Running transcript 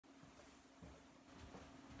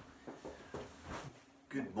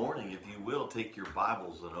Good morning. If you will, take your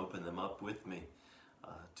Bibles and open them up with me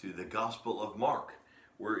to the Gospel of Mark.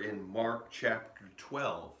 We're in Mark chapter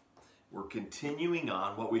 12. We're continuing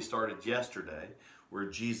on what we started yesterday, where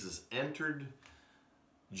Jesus entered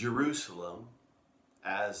Jerusalem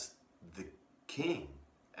as the king,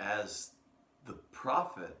 as the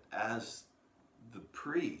prophet, as the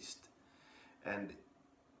priest. And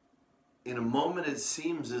in a moment it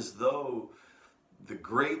seems as though the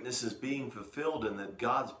greatness is being fulfilled and that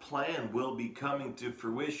God's plan will be coming to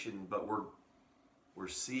fruition, but we're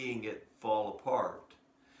seeing it fall apart.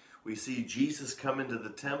 We see Jesus come into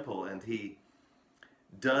the temple and he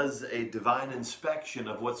does a divine inspection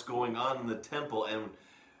of what's going on in the temple and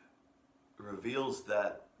reveals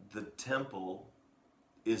that the temple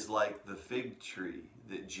is like the fig tree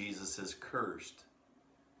that Jesus has cursed.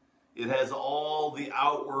 It has all the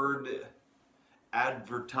outward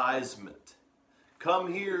advertisement.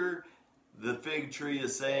 Come here, the fig tree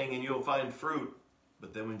is saying, and you'll find fruit.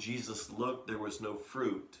 But then when Jesus looked, there was no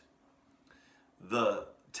fruit. The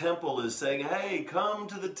temple is saying, hey, come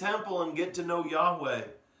to the temple and get to know Yahweh.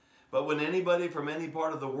 But when anybody from any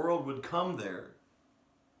part of the world would come there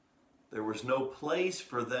was no place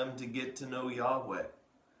for them to get to know Yahweh.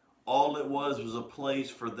 All it was a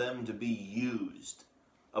place for them to be used.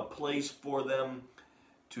 A place for them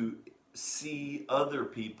to see other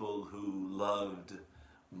people who loved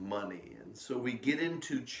money. And so we get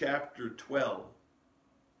into chapter 12,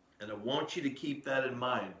 and I want you to keep that in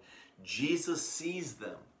mind. Jesus sees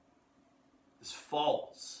them as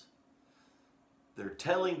false. They're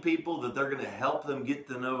telling people that they're going to help them get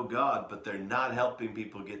to know God, but they're not helping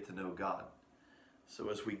people get to know God. So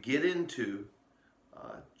as we get into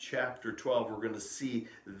chapter 12, we're going to see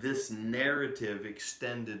this narrative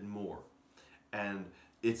extended more. And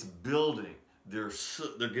it's building. They're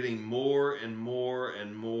getting more and more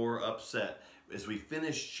and more upset. As we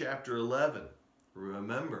finish chapter 11,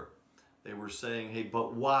 remember, they were saying, hey,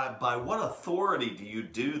 but why? By what authority do you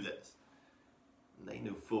do this? And they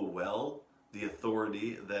knew full well the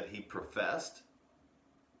authority that he professed.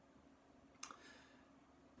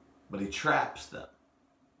 But he traps them.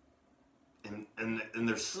 And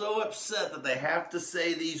they're so upset that they have to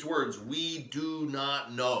say these words, we do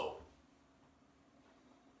not know.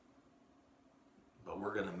 But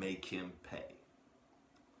we're going to make him pay.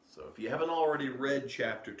 So if you haven't already read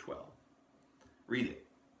chapter 12, read it.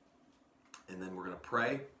 And then we're going to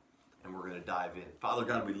pray and we're going to dive in. Father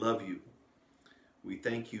God, we love you. We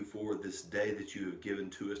thank you for this day that you have given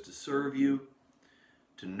to us to serve you,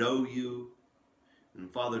 to know you, and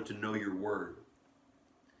Father, to know your word.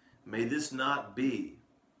 May this not be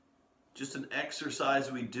just an exercise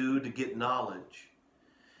we do to get knowledge.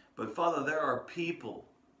 But Father, there are people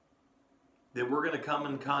that we're going to come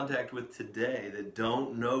in contact with today that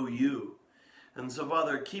don't know you. And so,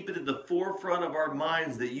 Father, keep it at the forefront of our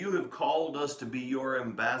minds that you have called us to be your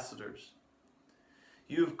ambassadors.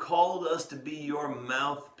 You have called us to be your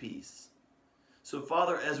mouthpiece. So,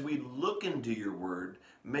 Father, as we look into your word,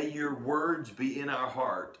 may your words be in our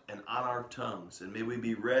heart and on our tongues. And may we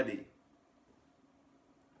be ready,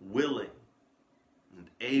 willing, and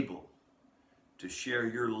able to share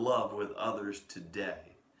your love with others today.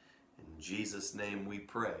 In Jesus' name we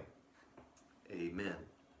pray. Amen.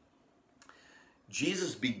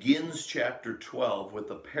 Jesus begins chapter 12 with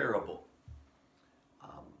a parable.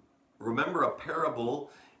 Remember, a parable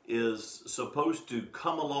is supposed to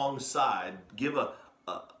come alongside, give a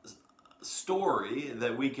story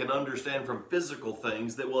that we can understand from physical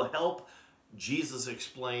things that will help Jesus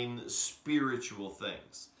explain spiritual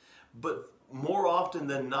things. But more often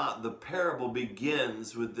than not, the parable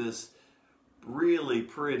begins with this really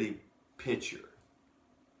pretty picture.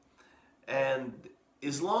 And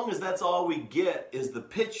as long as that's all we get is the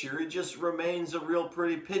picture, it just remains a real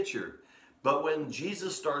pretty picture. But when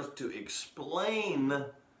Jesus starts to explain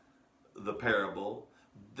the parable,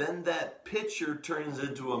 then that picture turns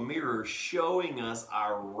into a mirror showing us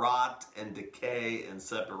our rot and decay and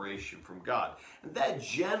separation from God. And that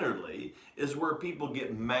generally is where people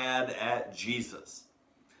get mad at Jesus.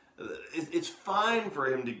 It's fine for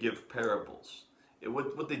him to give parables.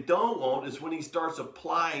 What they don't want is when he starts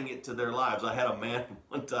applying it to their lives. I had a man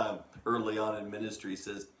one time early on in ministry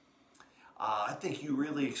says, I think you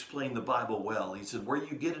really explain the Bible well. He said, where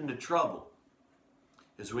you get into trouble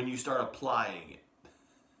is when you start applying it.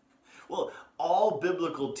 Well, all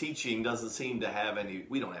biblical teaching doesn't seem to have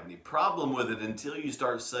we don't have any problem with it until you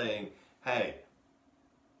start saying, hey,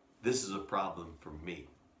 this is a problem for me.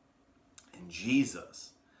 And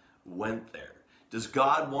Jesus went there. Does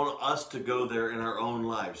God want us to go there in our own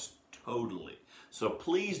lives? Totally. So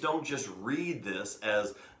please don't just read this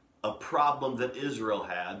as a problem that Israel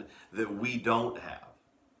had that we don't have.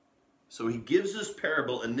 So he gives this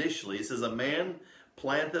parable initially. He says, a man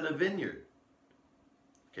planted a vineyard.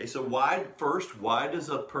 Okay, so why does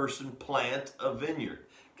a person plant a vineyard?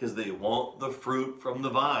 Because they want the fruit from the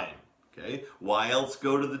vine. Okay, why else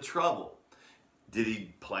go to the trouble? Did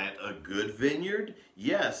he plant a good vineyard?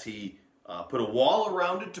 Yes, he put a wall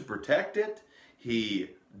around it to protect it.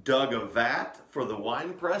 He dug a vat for the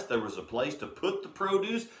wine press. There was a place to put the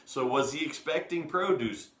produce. So was he expecting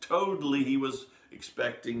produce? Totally, he was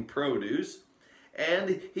expecting produce.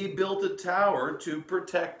 And he built a tower to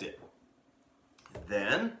protect it.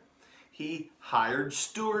 Then he hired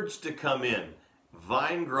stewards to come in,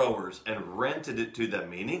 vine growers, and rented it to them,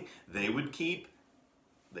 meaning they would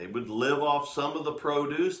live off some of the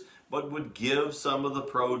produce, but would give some of the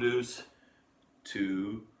produce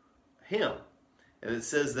to him. And it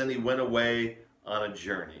says, then he went away on a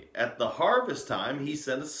journey. At the harvest time, he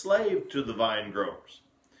sent a slave to the vine growers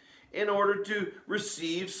in order to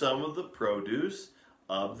receive some of the produce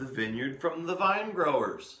of the vineyard from the vine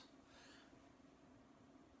growers.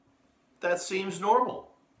 That seems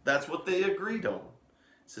normal. That's what they agreed on. It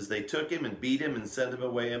says they took him and beat him and sent him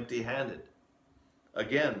away empty-handed.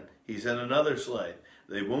 Again, he sent another slave.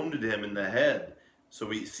 They wounded him in the head. So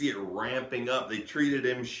we see it ramping up. They treated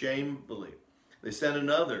him shamefully. They sent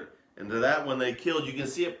another. And to that one they killed. You can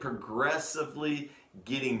see it progressively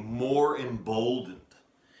getting more emboldened.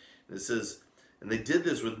 It says, and they did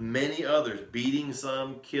this with many others, beating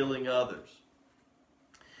some, killing others.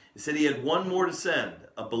 He said he had one more to send,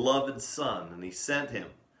 a beloved son, and he sent him,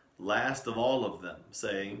 last of all of them,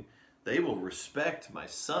 saying, they will respect my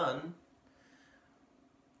son.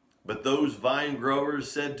 But those vine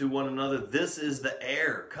growers said to one another, this is the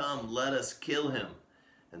heir. Come, let us kill him,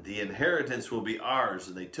 and the inheritance will be ours.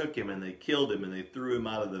 And they took him and they killed him and they threw him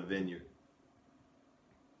out of the vineyard.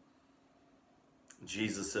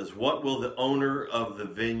 Jesus says, what will the owner of the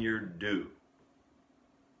vineyard do?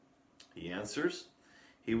 He answers,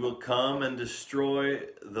 he will come and destroy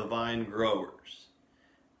the vine growers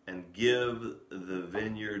and give the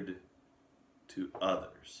vineyard to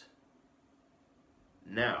others.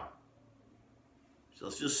 Now, so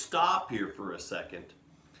let's just stop here for a second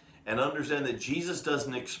and understand that Jesus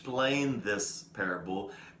doesn't explain this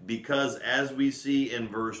parable because, as we see in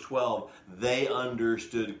verse 12, they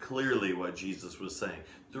understood clearly what Jesus was saying.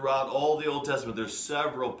 Throughout all the Old Testament, there's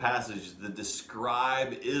several passages that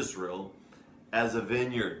describe Israel as a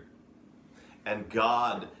vineyard, and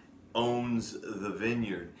God owns the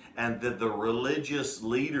vineyard, and that the religious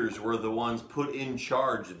leaders were the ones put in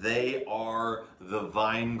charge. They are the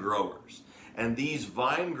vine growers, and these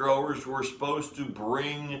vine growers were supposed to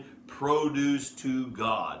bring produce to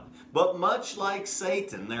God. But much like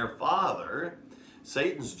Satan, their father,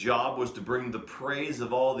 Satan's job was to bring the praise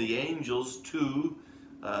of all the angels to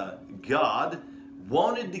God,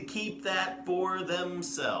 wanted to keep that for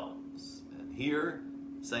themselves. And here,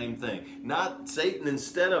 same thing. Not Satan,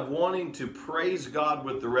 instead of wanting to praise God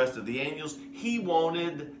with the rest of the angels, he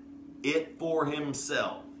wanted it for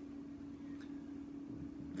himself.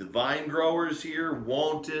 The vine growers here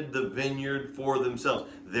wanted the vineyard for themselves.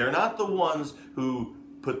 They're not the ones who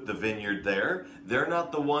put the vineyard there. They're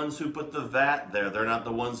not the ones who put the vat there. They're not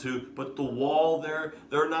the ones who put the wall there.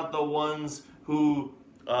 They're not the ones who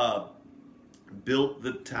built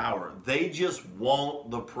the tower. They just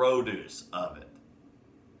want the produce of it.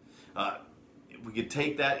 We could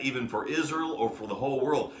take that even for Israel or for the whole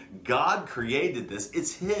world. God created this.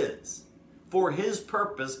 It's his. For his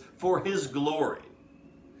purpose, for his glory.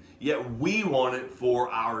 Yet we want it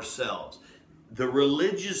for ourselves. The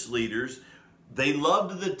religious leaders, they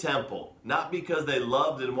loved the temple, not because they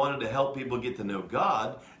loved and wanted to help people get to know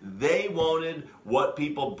God. They wanted what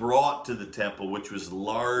people brought to the temple, which was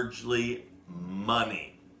largely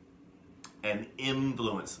money and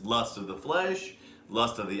influence. Lust of the flesh,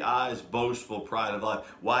 lust of the eyes, boastful pride of life.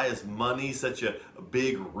 Why is money such a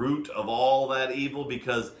big root of all that evil?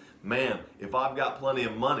 Because, man, if I've got plenty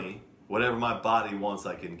of money, whatever my body wants,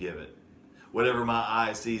 I can give it. Whatever my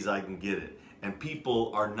eye sees, I can get it. And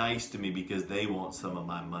people are nice to me because they want some of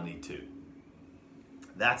my money too.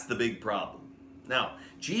 That's the big problem. Now,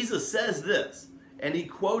 Jesus says this, and he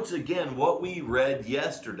quotes again what we read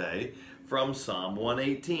yesterday from Psalm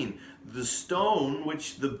 118. The stone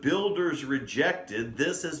which the builders rejected,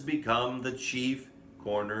 this has become the chief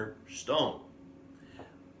cornerstone.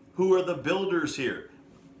 Who are the builders here?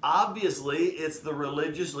 Obviously, it's the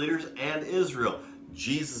religious leaders and Israel.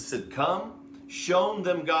 Jesus had come, shown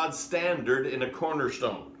them God's standard in a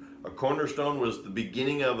cornerstone. A cornerstone was the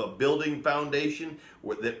beginning of a building foundation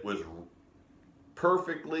that was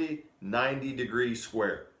perfectly 90 degrees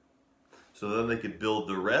square. So then they could build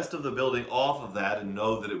the rest of the building off of that and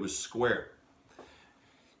know that it was square.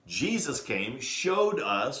 Jesus came, showed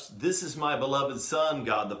us, this is my beloved Son,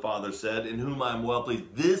 God the Father said, in whom I am well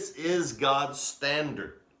pleased. This is God's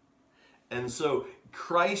standard. And so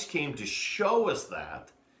Christ came to show us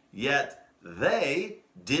that, yet they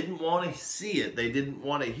didn't want to see it. They didn't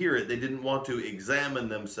want to hear it. They didn't want to examine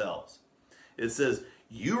themselves. It says,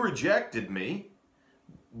 you rejected me,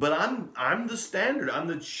 but I'm the standard. I'm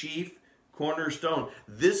the chief cornerstone.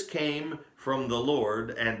 This came from the Lord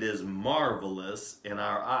and is marvelous in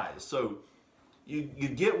our eyes. So you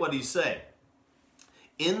get what he's saying.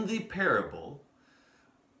 In the parable,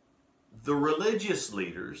 the religious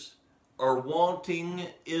leaders are wanting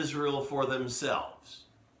Israel for themselves.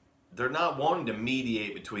 They're not wanting to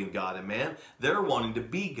mediate between God and man. They're wanting to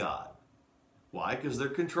be God. Why? Because they're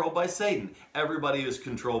controlled by Satan. Everybody who's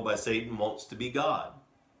controlled by Satan wants to be God.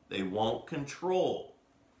 They want control.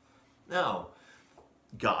 Now,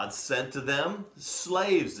 God sent to them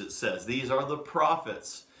slaves, it says. These are the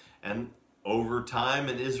prophets. And over time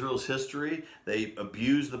in Israel's history, they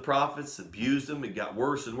abused the prophets, abused them. It got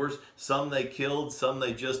worse and worse. Some they killed, some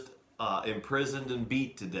they just imprisoned and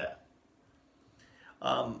beat to death.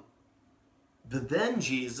 But then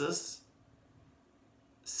Jesus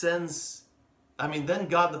sends, then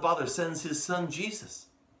God the Father sends his Son Jesus.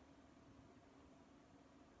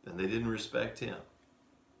 And they didn't respect him.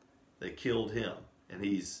 They killed him. And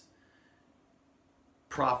he's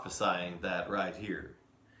prophesying that right here.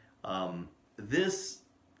 This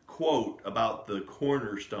quote about the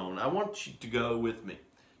cornerstone, I want you to go with me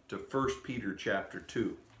to 1 Peter chapter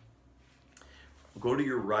 2. Go to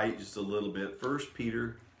your right just a little bit. 1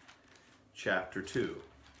 Peter chapter 2.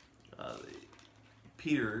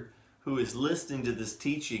 Peter, who is listening to this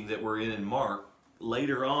teaching that we're in Mark,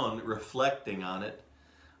 later on reflecting on it,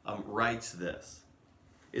 writes this.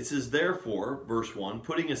 It says, therefore, verse 1,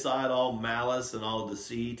 putting aside all malice and all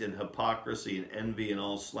deceit and hypocrisy and envy and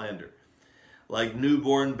all slander, like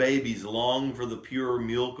newborn babies, long for the pure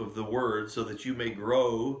milk of the word, so that you may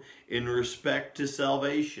grow in respect to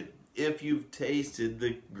salvation, if you've tasted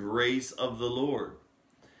the grace of the Lord.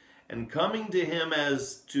 And coming to him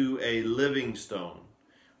as to a living stone,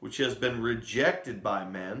 which has been rejected by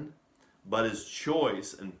men, but is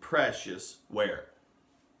choice and precious, where?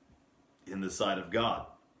 In the sight of God.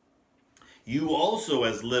 You also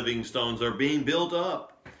as living stones are being built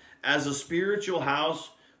up as a spiritual house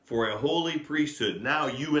for a holy priesthood. Now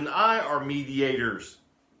you and I are mediators.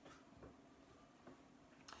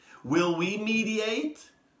 Will we mediate,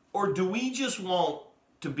 or do we just want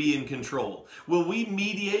to be in control? Will we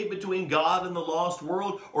mediate between God and the lost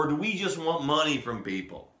world, or do we just want money from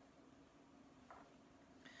people?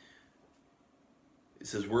 It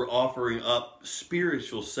says we're offering up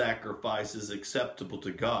spiritual sacrifices acceptable to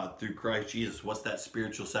God through Christ Jesus. What's that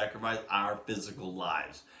spiritual sacrifice? Our physical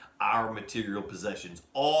lives, our material possessions,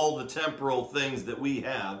 all the temporal things that we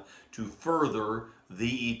have to further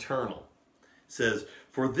the eternal. It says,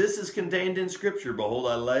 for this is contained in Scripture. Behold,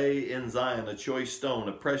 I lay in Zion a choice stone,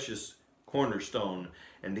 a precious cornerstone,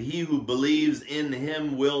 and he who believes in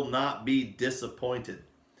him will not be disappointed.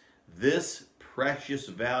 This precious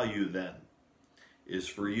value then is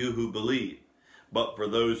for you who believe. But for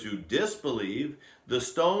those who disbelieve, the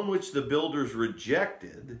stone which the builders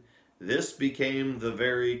rejected, this became the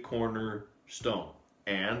very cornerstone,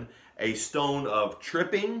 and a stone of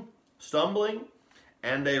tripping, stumbling,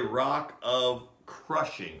 and a rock of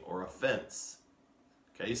crushing or offense.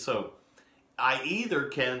 Okay, so I either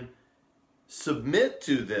can submit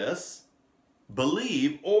to this,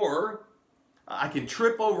 believe, or I can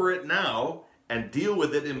trip over it now and deal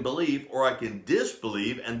with it in belief, or I can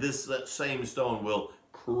disbelieve and that same stone will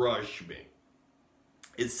crush me.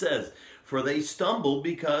 It says, for they stumble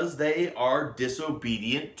because they are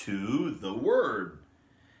disobedient to the word.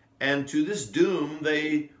 And to this doom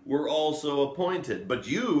they were also appointed. But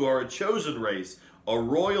you are a chosen race, a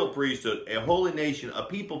royal priesthood, a holy nation, a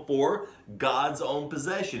people for God's own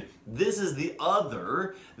possession. This is the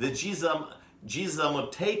other that Jesus, I'm going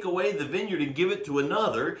to take away the vineyard and give it to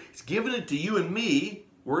another. He's giving it to you and me.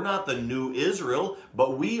 We're not the new Israel,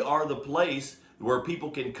 but we are the place where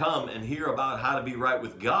people can come and hear about how to be right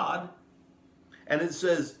with God. And it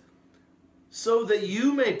says, so that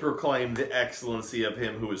you may proclaim the excellency of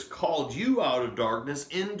him who has called you out of darkness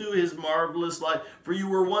into his marvelous light. For you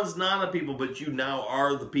were once not a people, but you now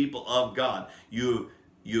are the people of God. You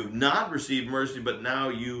have not received mercy, but now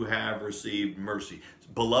you have received mercy.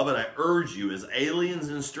 Beloved, I urge you as aliens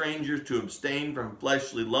and strangers to abstain from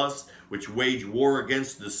fleshly lusts which wage war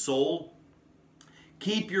against the soul.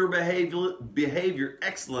 Keep your behavior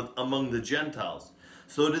excellent among the Gentiles,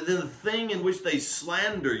 so that in the thing in which they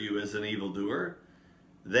slander you as an evildoer,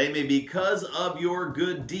 they may, because of your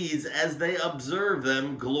good deeds, as they observe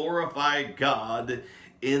them, glorify God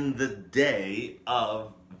in the day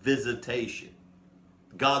of visitation.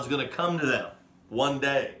 God's going to come to them one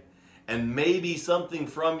day, and maybe something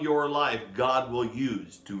from your life God will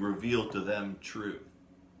use to reveal to them truth.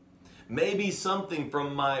 Maybe something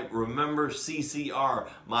from my Remember CCR,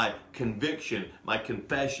 my conviction, my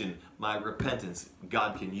confession, my repentance,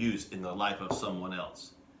 God can use in the life of someone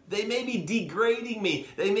else. They may be degrading me.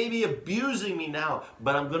 They may be abusing me now,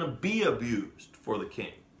 but I'm going to be abused for the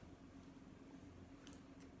King.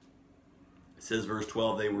 It says, verse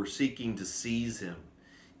 12, they were seeking to seize him,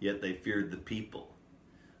 yet they feared the people,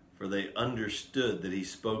 for they understood that he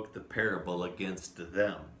spoke the parable against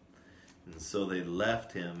them. And so they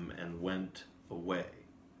left him and went away.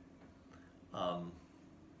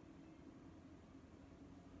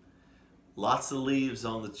 Lots of leaves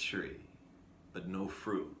on the tree, but no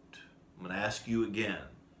fruit. I'm going to ask you again.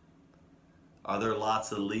 Are there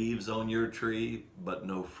lots of leaves on your tree, but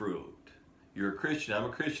no fruit? You're a Christian. I'm a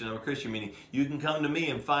Christian. I'm a Christian, meaning you can come to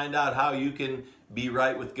me and find out how you can be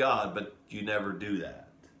right with God, but you never do that.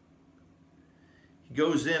 He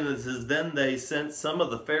goes in and says, then they sent some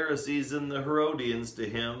of the Pharisees and the Herodians to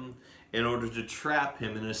him in order to trap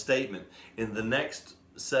him in a statement. In the next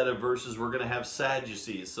set of verses, we're going to have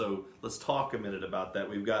Sadducees. So let's talk a minute about that.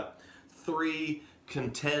 We've got three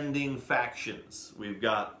contending factions. We've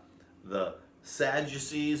got the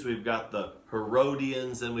Sadducees, we've got the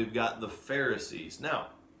Herodians, and we've got the Pharisees. Now,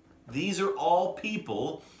 these are all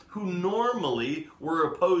people who normally were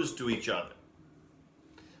opposed to each other,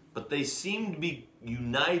 but they seem to be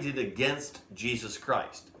united against Jesus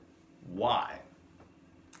Christ. Why?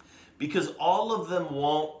 Because all of them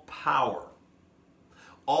want power.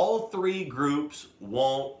 All three groups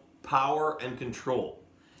want power and control.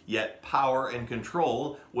 Yet power and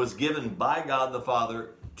control was given by God the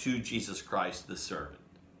Father to Jesus Christ the servant.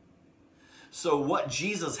 So what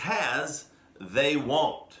Jesus has, they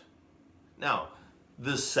want. Now,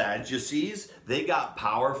 the Sadducees, they got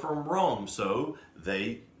power from Rome, so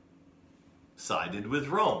they sided with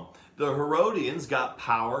Rome. The Herodians got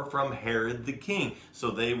power from Herod the king,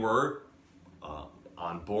 so they were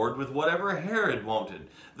on board with whatever Herod wanted.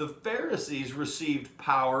 The Pharisees received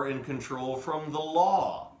power and control from the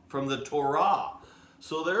law, from the Torah.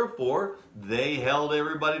 So therefore, they held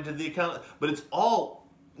everybody to the account. But it's all,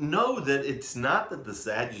 know that it's not that the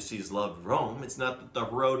Sadducees loved Rome. It's not that the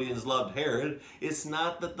Herodians loved Herod. It's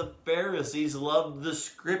not that the Pharisees loved the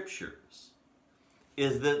scriptures.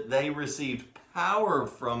 Is that they received power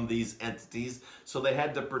from these entities, so they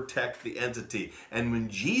had to protect the entity. And when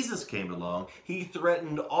Jesus came along, he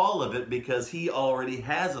threatened all of it because he already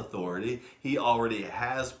has authority. He already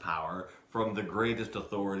has power from the greatest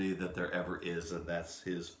authority that there ever is, and that's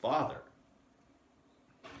his Father.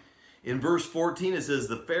 In verse 14, it says,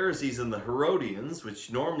 the Pharisees and the Herodians,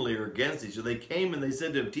 which normally are against each other, they came and they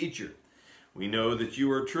said to him, Teacher, we know that you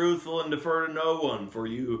are truthful and defer to no one, for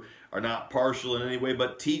you are not partial in any way,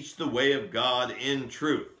 but teach the way of God in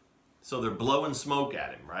truth. So they're blowing smoke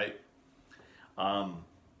at him, right?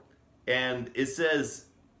 And it says,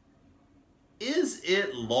 is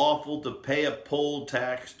it lawful to pay a poll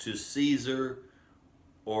tax to Caesar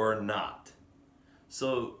or not?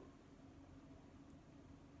 So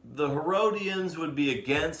the Herodians would be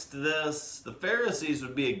against this. The Pharisees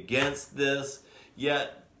would be against this,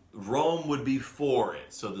 yet Rome would be for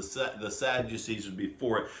it. So the Sadducees would be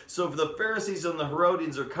for it. So if the Pharisees and the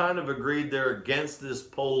Herodians are kind of agreed they're against this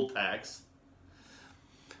poll tax,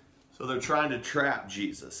 so they're trying to trap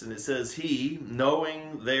Jesus. And it says, he,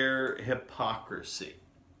 knowing their hypocrisy,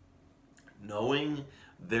 knowing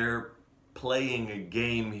they're playing a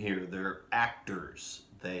game here, they're actors,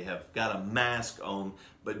 they have got a mask on,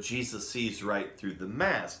 but Jesus sees right through the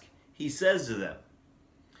mask. He says to them,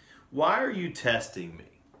 why are you testing me?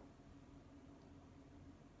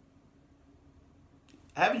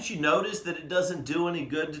 Haven't you noticed that it doesn't do any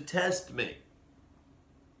good to test me?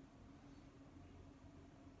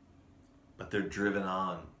 But they're driven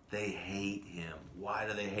on. They hate him. Why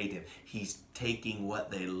do they hate him? He's taking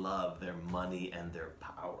what they love, their money and their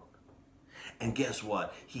power. And guess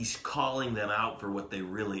what? He's calling them out for what they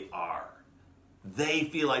really are. They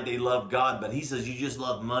feel like they love God, but he says you just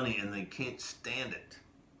love money and they can't stand it.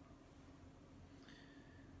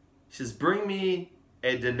 He says, bring me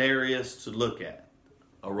a denarius to look at.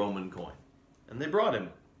 A Roman coin. And they brought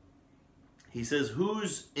him. He says,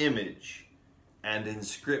 whose image and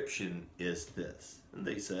inscription is this? And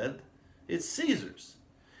they said, it's Caesar's.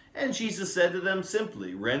 And Jesus said to them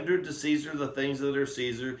simply, render to Caesar the things that are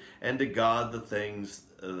Caesar, and to God the things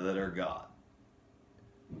that are God.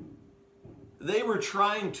 They were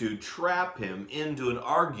trying to trap him into an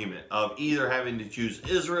argument of either having to choose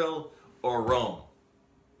Israel or Rome.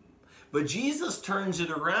 But Jesus turns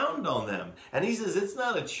it around on them. And he says it's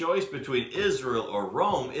not a choice between Israel or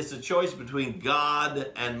Rome. It's a choice between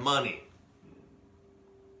God and money.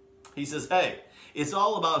 He says, hey, it's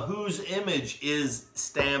all about whose image is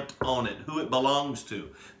stamped on it, who it belongs to.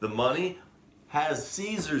 The money has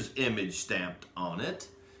Caesar's image stamped on it.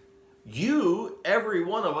 You, every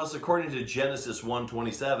one of us, according to Genesis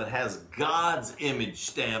 1:27, has God's image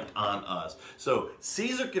stamped on us. So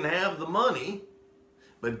Caesar can have the money,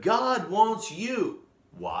 but God wants you.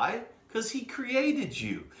 Why? Because he created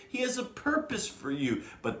you. He has a purpose for you.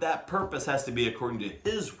 But that purpose has to be according to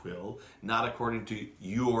his will, not according to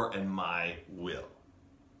your and my will.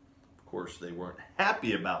 Of course, they weren't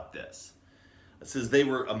happy about this. It says they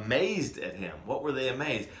were amazed at him. What were they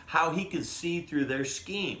amazed? How he could see through their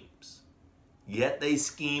schemes. Yet they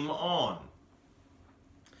scheme on.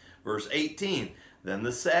 Verse 18, then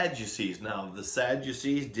the Sadducees. Now, the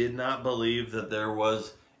Sadducees did not believe that there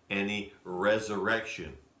was any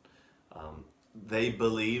resurrection. They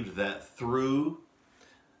believed that through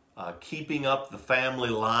keeping up the family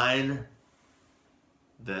line,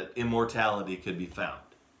 that immortality could be found.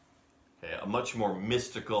 Okay, a much more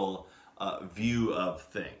mystical view of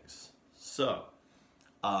things. So,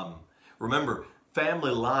 remember,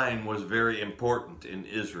 family line was very important in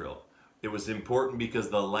Israel. It was important because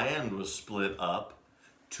the land was split up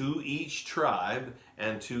to each tribe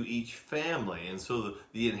and to each family. And so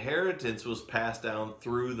the inheritance was passed down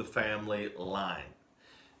through the family line.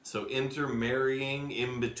 So intermarrying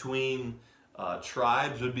in between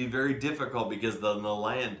tribes would be very difficult because the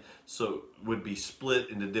land would be split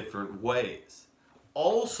into different ways.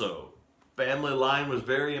 Also, family line was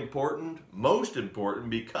very important, most important,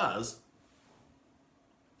 because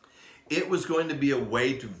it was going to be a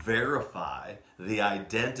way to verify the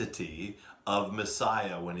identity of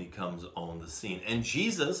Messiah when he comes on the scene. And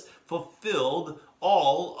Jesus fulfilled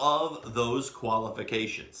all of those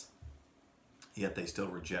qualifications. Yet they still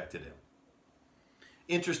rejected him.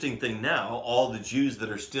 Interesting thing now, all the Jews that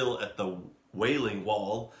are still at the Wailing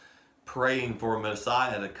Wall praying for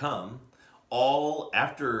Messiah to come, all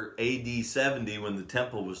after AD 70 when the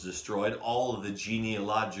temple was destroyed, all of the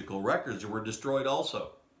genealogical records were destroyed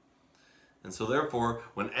also. And so therefore,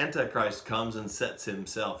 when Antichrist comes and sets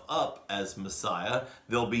himself up as Messiah,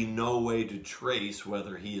 there'll be no way to trace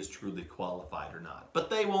whether he is truly qualified or not. But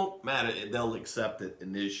they won't matter. They'll accept it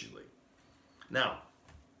initially. Now,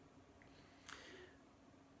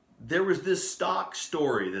 there was this stock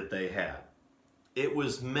story that they had. It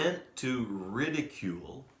was meant to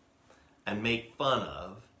ridicule and make fun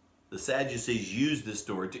of. The Sadducees used this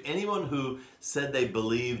story to anyone who said they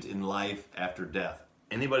believed in life after death.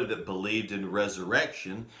 Anybody that believed in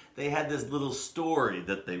resurrection, they had this little story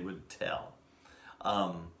that they would tell.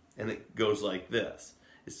 And it goes like this.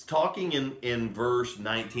 It's talking in verse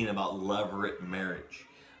 19 about levirate marriage.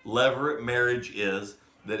 Levirate marriage is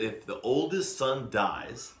that if the oldest son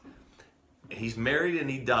dies, he's married and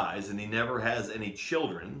he dies and he never has any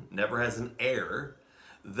children, never has an heir,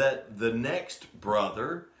 that the next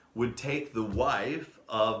brother would take the wife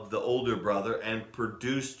of the older brother and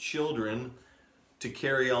produce children to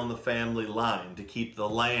carry on the family line, to keep the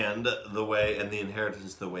land the way and the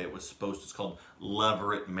inheritance the way it was supposed to. It's called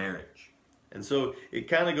levirate marriage. And so it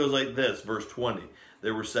kind of goes like this, verse 20.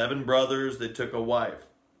 There were 7 brothers that took a wife.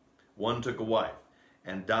 One took a wife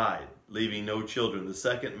and died, leaving no children. The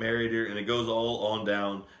second married her, and it goes all on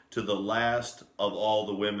down to the last of all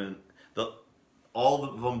the women. All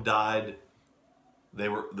of them died. They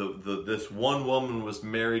were this one woman was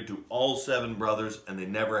married to all 7 brothers, and they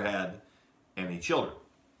never had any children.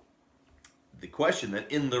 The question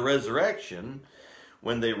that in the resurrection,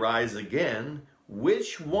 when they rise again,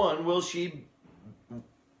 which one's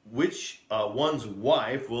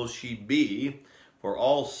wife will she be? For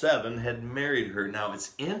all 7 had married her. Now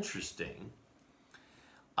it's interesting,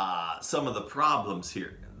 some of the problems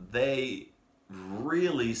here. They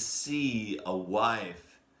really see a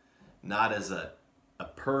wife not as a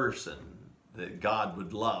person that God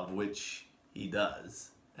would love, which he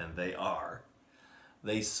does, and they are.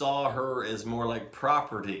 They saw her as more like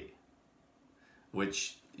property,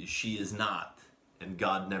 which she is not, and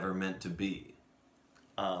God never meant to be.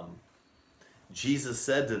 Jesus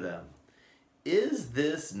said to them, is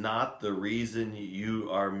this not the reason you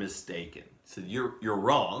are mistaken? He said, you're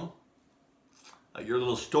wrong. Your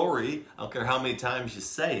little story, I don't care how many times you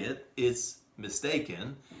say it, it's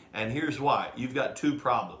mistaken. And here's why. You've got two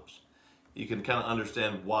problems. You can kind of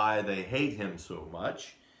understand why they hate him so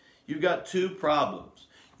much. You've got two problems.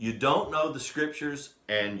 You don't know the scriptures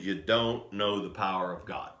and you don't know the power of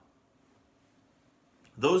God.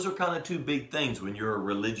 Those are kind of two big things when you're a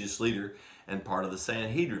religious leader and part of the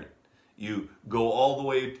Sanhedrin. You go all the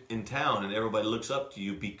way in town and everybody looks up to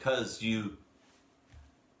you because you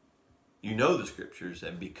know the scriptures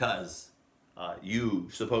and because you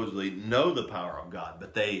supposedly know the power of God,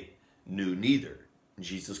 but they knew neither.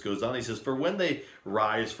 Jesus goes on, he says, for when they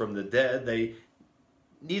rise from the dead, they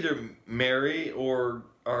neither marry or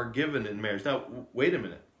are given in marriage. Now, wait a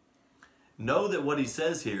minute. Know that what he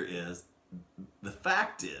says here is, the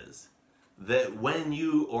fact is that when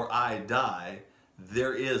you or I die,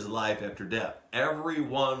 there is life after death.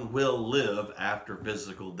 Everyone will live after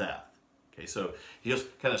physical death. Okay, so he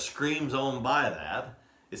just kind of screams on by that.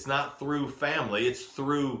 It's not through family, it's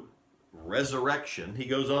through resurrection. He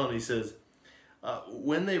goes on, he says,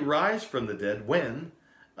 when they rise from the dead,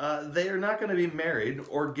 they are not going to be married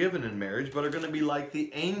or given in marriage, but are going to be like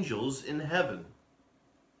the angels in heaven.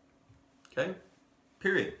 Okay?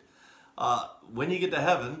 Period. When you get to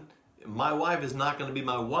heaven, my wife is not going to be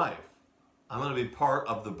my wife. I'm going to be part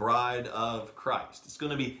of the bride of Christ. It's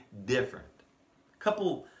going to be different.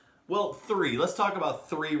 Three. Let's talk about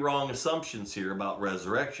three wrong assumptions here about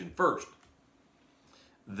resurrection. First,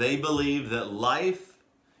 they believe that life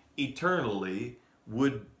eternally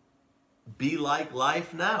would be like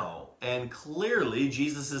life now. And clearly,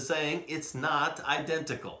 Jesus is saying it's not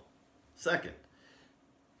identical. Second,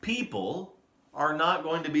 people are not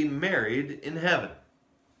going to be married in heaven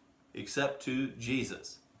except to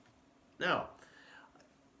Jesus. Now,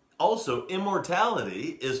 also,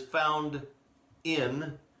 immortality is found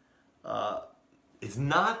in, it's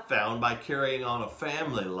not found by carrying on a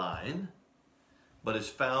family line, but is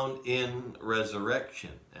found in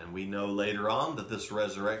resurrection. And we know later on that this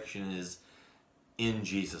resurrection is in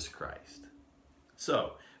Jesus Christ.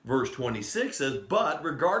 So, verse 26 says, but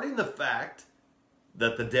regarding the fact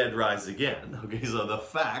that the dead rise again. Okay, so the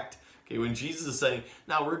fact, okay, when Jesus is saying,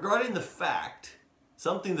 now regarding the fact,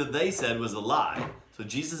 something that they said was a lie, so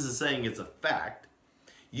Jesus is saying it's a fact.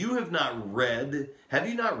 Have you not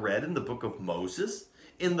read in the book of Moses,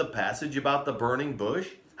 in the passage about the burning bush,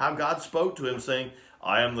 how God spoke to him saying,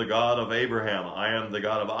 I am the God of Abraham, I am the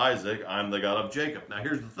God of Isaac, I am the God of Jacob. Now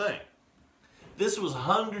here's the thing. This was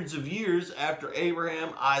hundreds of years after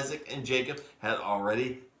Abraham, Isaac, and Jacob had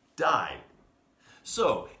already died.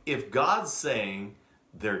 So, if God's saying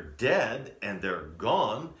they're dead and they're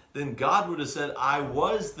gone, then God would have said, I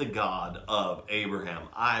was the God of Abraham.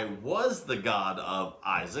 I was the God of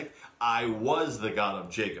Isaac. I was the God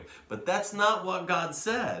of Jacob. But that's not what God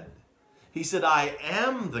said. He said, I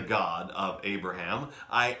am the God of Abraham.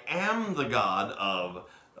 I am the God of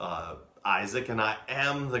Isaac. And I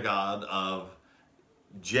am the God of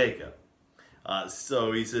Jacob.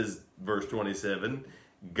 So he says, verse 27,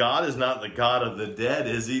 God is not the God of the dead,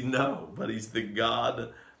 is he? No, but he's the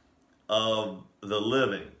God of the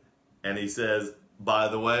living. And he says, by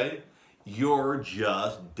the way, you're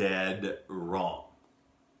just dead wrong.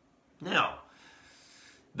 Now,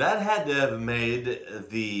 that had to have made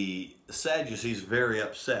the Sadducees very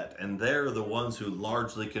upset, and they're the ones who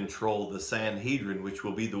largely control the Sanhedrin, which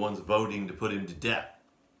will be the ones voting to put him to death.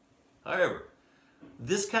 However,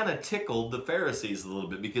 this kind of tickled the Pharisees a little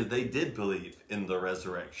bit because they did believe in the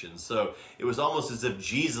resurrection. So it was almost as if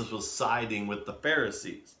Jesus was siding with the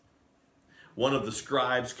Pharisees. One of the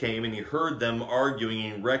scribes came and he heard them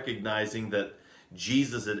arguing, and recognizing that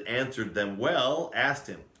Jesus had answered them well, asked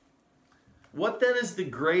him, what then is the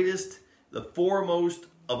greatest, the foremost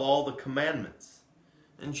of all the commandments?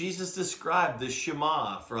 And Jesus described the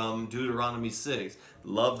Shema from Deuteronomy 6.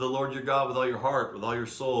 Love the Lord your God with all your heart, with all your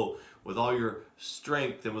soul, with all your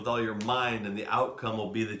strength, and with all your mind, and the outcome will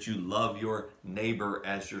be that you love your neighbor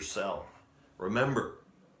as yourself. Remember,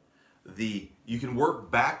 you can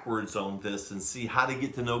work backwards on this and see how to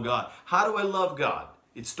get to know God. How do I love God?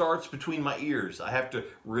 It starts between my ears. I have to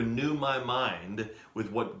renew my mind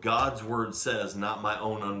with what God's word says, not my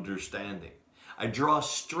own understanding. I draw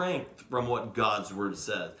strength from what God's word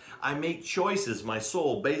says. I make choices, my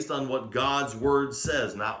soul, based on what God's word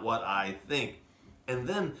says, not what I think. And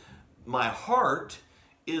then my heart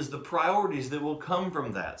is the priorities that will come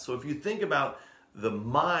from that. So if you think about the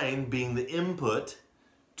mind being the input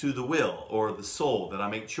to the will or the soul, that I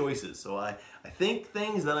make choices. So I think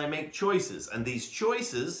things, then I make choices. And these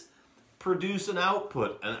choices produce an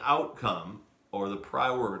output, an outcome, or the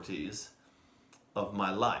priorities of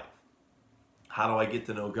my life. How do I get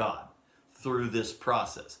to know God? Through this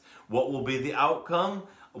process. What will be the outcome?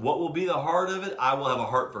 What will be the heart of it? I will have a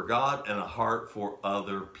heart for God and a heart for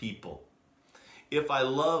other people. If I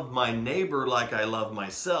love my neighbor like I love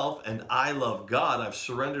myself, and I love God, I've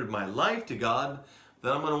surrendered my life to God,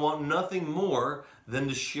 then I'm going to want nothing more than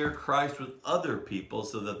to share Christ with other people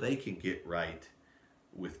so that they can get right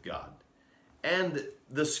with God. And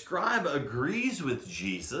the scribe agrees with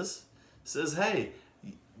Jesus, says, hey,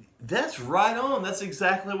 that's right on. That's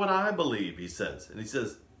exactly what I believe, he says. And he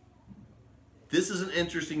says, this is an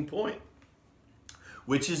interesting point,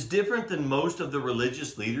 which is different than most of the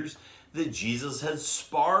religious leaders that Jesus had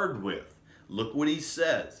sparred with. Look what he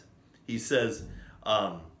says. He says,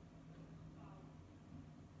 at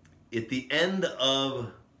the end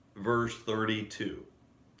of verse 33,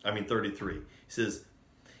 he says,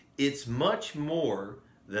 it's much more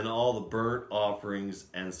than all the burnt offerings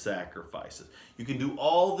and sacrifices. You can do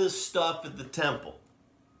all this stuff at the temple,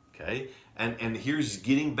 okay? And here's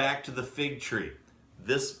getting back to the fig tree.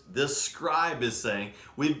 This scribe is saying,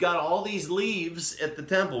 we've got all these leaves at the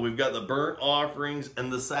temple. We've got the burnt offerings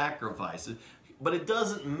and the sacrifices. But it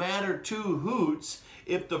doesn't matter two hoots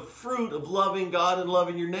if the fruit of loving God and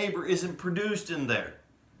loving your neighbor isn't produced in there.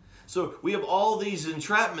 So we have all these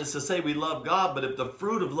entrapments to say we love God, but if the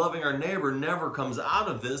fruit of loving our neighbor never comes out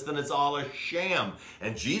of this, then it's all a sham.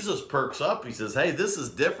 And Jesus perks up. He says, hey, this is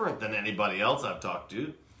different than anybody else I've talked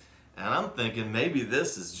to. And I'm thinking maybe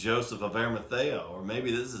this is Joseph of Arimathea, or maybe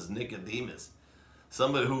this is Nicodemus.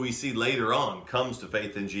 Somebody who we see later on comes to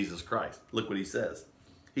faith in Jesus Christ. Look what he says.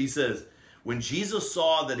 He says, when Jesus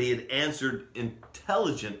saw that he had answered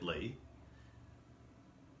intelligently,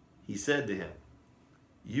 he said to him,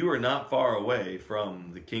 you are not far away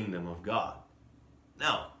from the kingdom of God.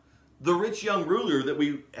 Now, the rich young ruler that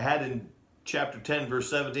we had in chapter 10, verse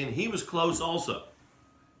 17, he was close also,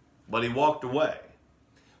 but he walked away.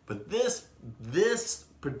 But this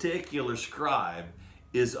particular scribe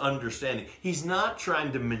is understanding. He's not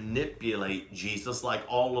trying to manipulate Jesus like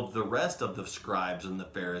all of the rest of the scribes and the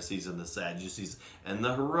Pharisees and the Sadducees and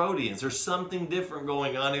the Herodians. There's something different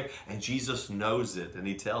going on here, and Jesus knows it, and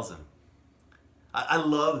he tells him. I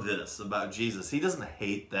love this about Jesus. He doesn't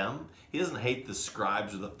hate them. He doesn't hate the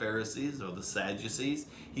scribes or the Pharisees or the Sadducees.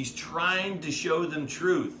 He's trying to show them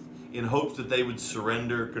truth in hopes that they would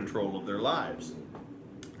surrender control of their lives.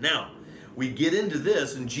 Now, we get into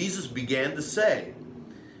this, and Jesus began to say,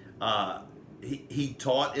 he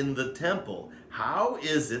taught in the temple. How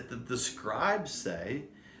is it that the scribes say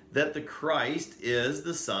that the Christ is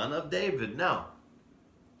the son of David? Now,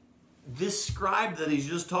 this scribe that he's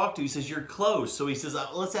just talked to, he says, you're close. So he says,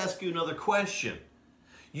 let's ask you another question.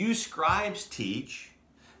 You scribes teach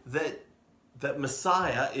that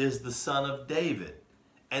Messiah is the son of David.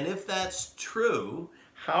 And if that's true,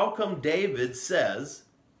 how come David says,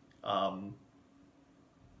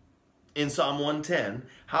 in Psalm 110,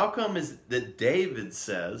 how come is that David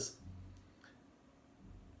says,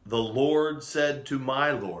 the Lord said to my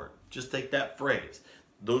Lord? Just take that phrase.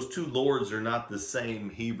 Those two lords are not the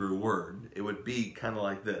same Hebrew word. It would be kind of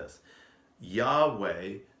like this.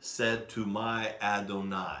 Yahweh said to my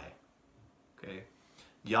Adonai. Okay?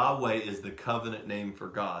 Yahweh is the covenant name for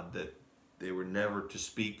God that they were never to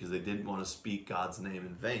speak because they didn't want to speak God's name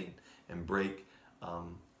in vain and break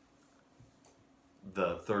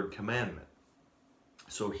the third commandment.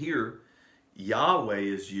 So here, Yahweh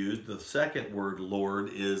is used. The second word,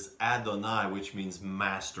 Lord, is Adonai, which means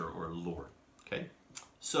master or Lord. Okay?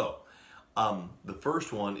 So, the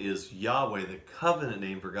first one is Yahweh, the covenant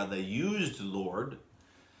name for God. They used Lord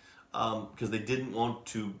because they didn't want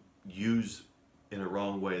to use in a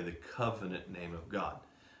wrong way the covenant name of God.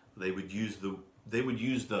 They would use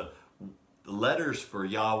the letters for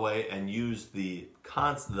Yahweh and use the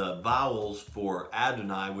vowels for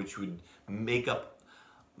Adonai, which would make up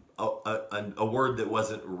a word that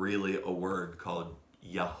wasn't really a word called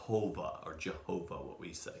Yehovah or Jehovah, what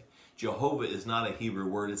we say. Jehovah is not a Hebrew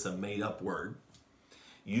word, it's a made-up word.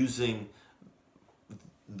 Using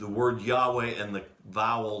the word Yahweh and the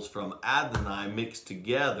vowels from Adonai mixed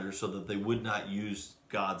together so that they would not use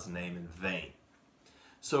God's name in vain.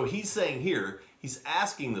 So he's saying here, he's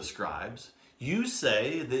asking the scribes, you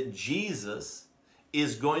say that Jesus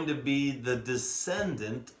is going to be the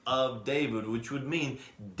descendant of David, which would mean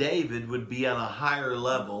David would be on a higher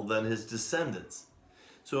level than his descendants.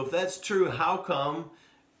 So if that's true, how come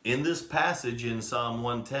in this passage in Psalm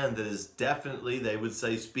 110 that is definitely, they would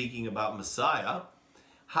say, speaking about Messiah,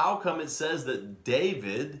 how come it says that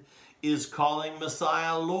David is calling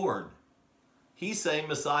Messiah Lord? He's saying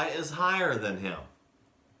Messiah is higher than him.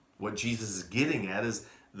 What Jesus is getting at is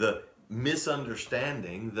the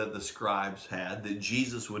misunderstanding that the scribes had that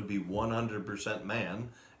Jesus would be 100% man,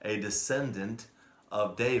 a descendant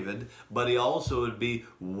of David, but he also would be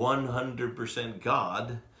 100%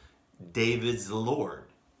 God. David's the Lord,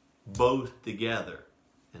 both together.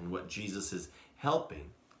 And what Jesus is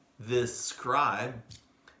helping, this scribe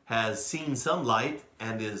has seen some light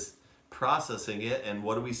and is processing it. And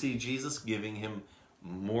what do we see? Jesus giving him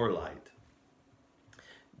more light.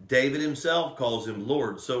 David himself calls him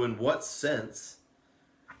Lord. So in what sense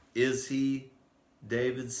is he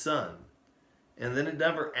David's son? And then it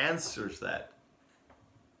never answers that.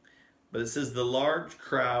 But it says the large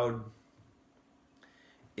crowd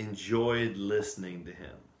enjoyed listening to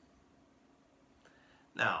him.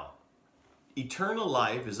 Now, eternal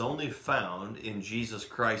life is only found in Jesus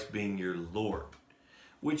Christ being your Lord,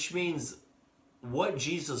 which means what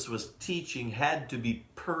Jesus was teaching had to be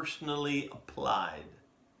personally applied.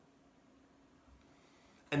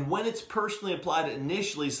 And when it's personally applied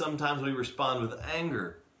initially, sometimes we respond with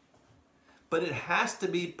anger. But it has to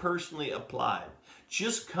be personally applied.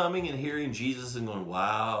 Just coming and hearing Jesus and going,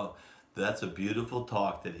 wow, that's a beautiful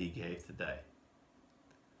talk that he gave today,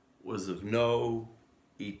 was of no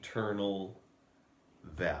eternal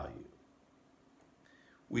value.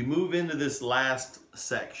 We move into this last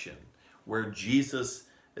section where Jesus,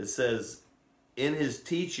 it says, in his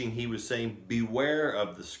teaching, he was saying, beware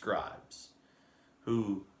of the scribes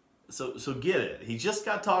who, so get it. He just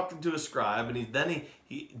got talking to a scribe, and then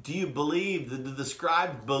do you believe, did the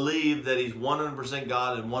scribe believe that he's 100%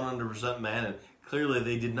 God and 100% man? And clearly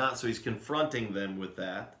they did not, so he's confronting them with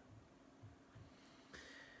that.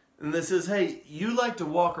 And this says, hey, you like to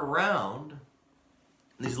walk around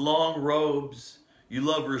in these long robes. You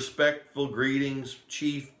love respectful greetings,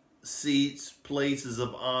 chief seats, places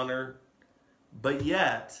of honor. But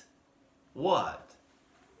yet, what?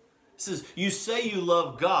 It says, you say you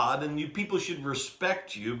love God, and people should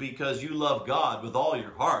respect you because you love God with all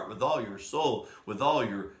your heart, with all your soul, with all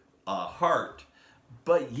your heart.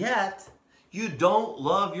 But yet, you don't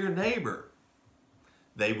love your neighbor.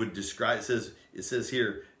 They would describe, it says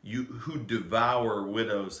here, you who devour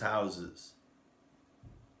widows' houses.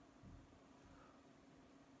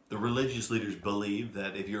 The religious leaders believed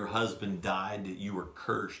that if your husband died, you were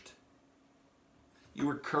cursed. You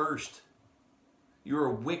were cursed. You're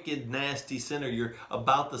a wicked, nasty sinner. You're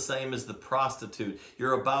about the same as the prostitute.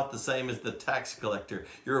 You're about the same as the tax collector.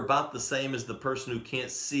 You're about the same as the person who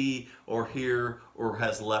can't see or hear or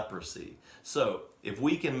has leprosy. So, if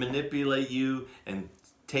we can manipulate you and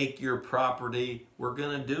take your property, we're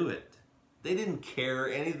going to do it. They didn't care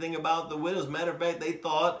anything about the widows. Matter of fact, they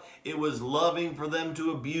thought it was loving for them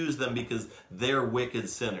to abuse them because they're wicked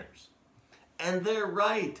sinners. And they're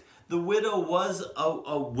right. The widow was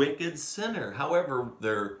a wicked sinner. However,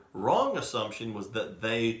 their wrong assumption was that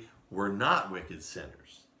they were not wicked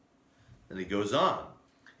sinners. And he goes on.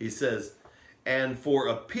 He says, and for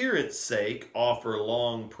appearance sake, offer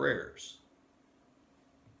long prayers.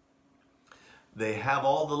 They have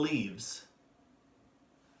all the leaves,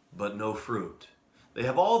 but no fruit. They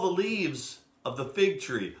have all the leaves of the fig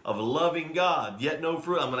tree, of a loving God, yet no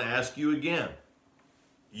fruit. I'm going to ask you again.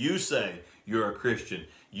 You say you're a Christian.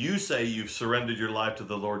 You say you've surrendered your life to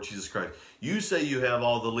the Lord Jesus Christ. You say you have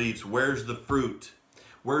all the leaves. Where's the fruit?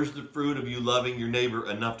 Where's the fruit of you loving your neighbor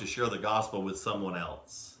enough to share the gospel with someone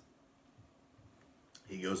else?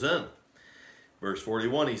 He goes in. Verse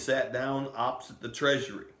 41, he sat down opposite the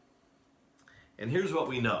treasury. And here's what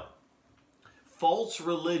we know. False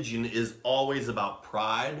religion is always about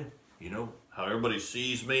pride. You know, how everybody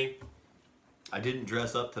sees me. I didn't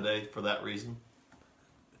dress up today for that reason.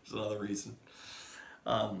 There's another reason.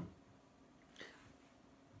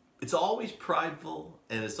 It's always prideful,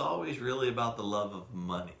 and it's always really about the love of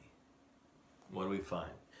money. What do we find?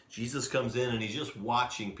 Jesus comes in and he's just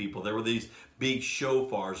watching people. There were these big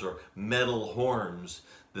shofars or metal horns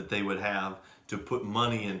that they would have to put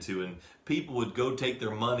money into, and people would go take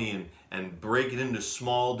their money and break it into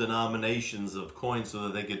small denominations of coins so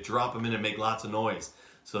that they could drop them in and make lots of noise.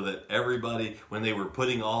 So that everybody, when they were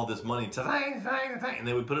putting all this money, and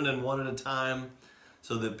they would put it in one at a time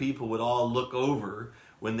so that people would all look over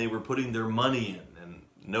when they were putting their money in and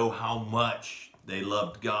know how much they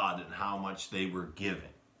loved God and how much they were giving.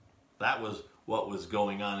 That was what was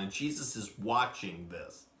going on. And Jesus is watching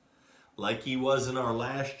this. Like he was in our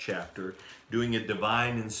last chapter, doing a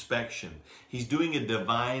divine inspection. He's doing a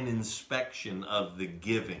divine inspection of the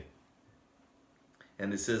giving.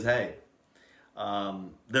 And it says, hey,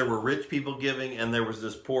 there were rich people giving, and there was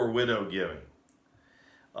this poor widow giving.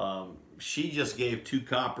 She just gave 2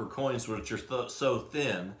 copper coins, which are so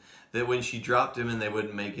thin that when she dropped them in, they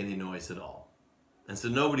wouldn't make any noise at all. And so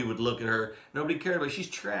nobody would look at her. Nobody cared about her. She's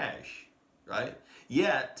trash, right?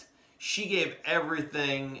 Yet, She gave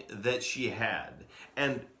everything that she had.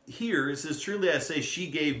 And here it says, truly I say, she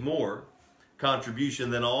gave more contribution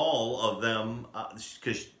than all of them,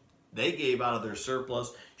 because they gave out of their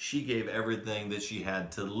surplus. She gave everything that she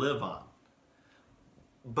had to live on.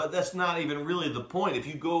 But that's not even really the point. If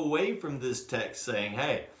you go away from this text saying,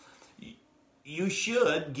 hey, you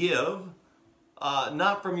should give,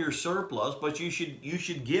 not from your surplus, but you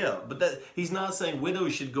should give. But he's not saying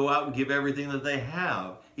widows should go out and give everything that they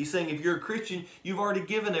have. He's saying if you're a Christian, you've already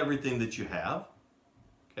given everything that you have.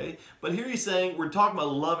 Okay? But here he's saying we're talking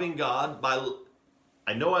about loving God.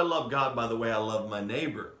 I know I love God by the way I love my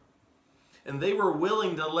neighbor. And they were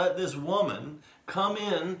willing to let this woman come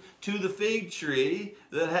in to the fig tree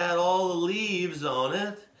that had all the leaves on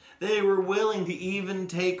it. They were willing to even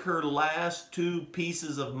take her last 2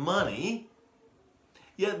 pieces of money.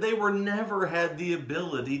 Yet they were never had the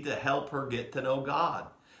ability to help her get to know God.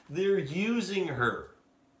 They're using her.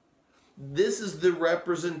 This is the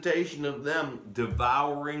representation of them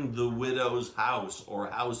devouring the widow's house or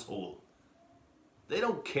household. They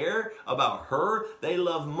don't care about her. They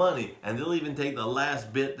love money. And they'll even take the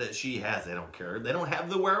last bit that she has. They don't care. They don't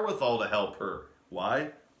have the wherewithal to help her.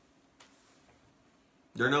 Why?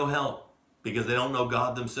 They're no help. Because they don't know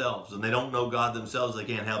God themselves. And they don't know God themselves. They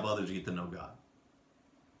can't help others get to know God.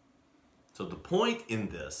 So the point in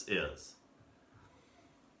this is,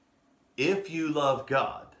 if you love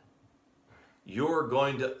God, you're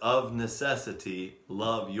going to, of necessity,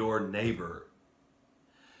 love your neighbor.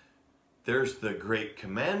 There's the Great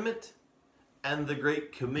Commandment and the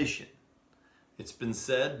Great Commission. It's been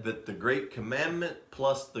said that the Great Commandment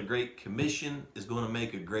plus the Great Commission is going to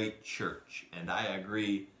make a great church. And I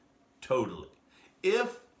agree totally.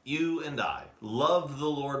 If you and I love the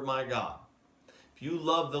Lord my God, if you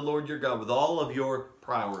love the Lord your God with all of your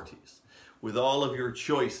priorities, with all of your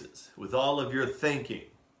choices, with all of your thinking,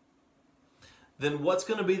 then what's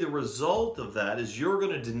going to be the result of that is you're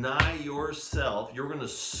going to deny yourself. You're going to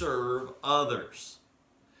serve others.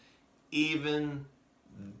 Even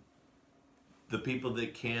the people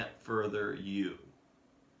that can't further you.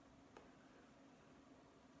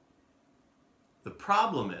 The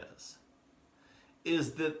problem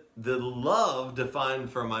is that the love defined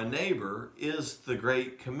for my neighbor is the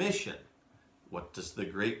Great Commission. What does the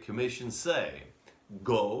Great Commission say?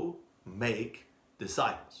 Go make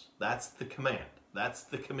disciples. That's the command. That's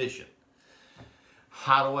the commission.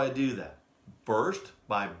 How do I do that? First,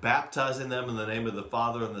 by baptizing them in the name of the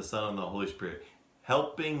Father and the Son and the Holy Spirit.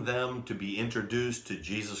 Helping them to be introduced to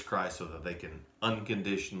Jesus Christ so that they can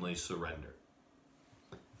unconditionally surrender.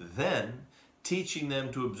 Then, teaching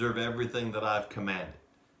them to observe everything that I've commanded.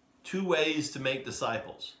 2 ways to make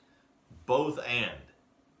disciples. Both and.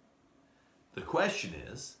 The question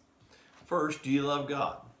is, first, do you love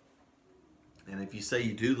God? And if you say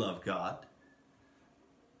you do love God,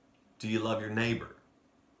 do you love your neighbor?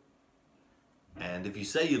 And if you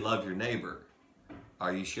say you love your neighbor,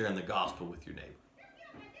 are you sharing the gospel with your neighbor?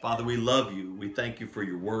 Father, we love you. We thank you for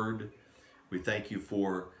your word. We thank you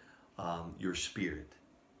for your spirit.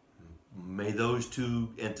 May those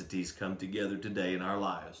 2 entities come together today in our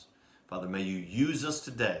lives. Father, may you use us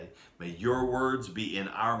today. May your words be in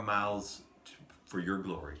our mouths for your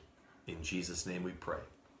glory. In Jesus' name we pray.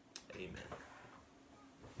 Amen.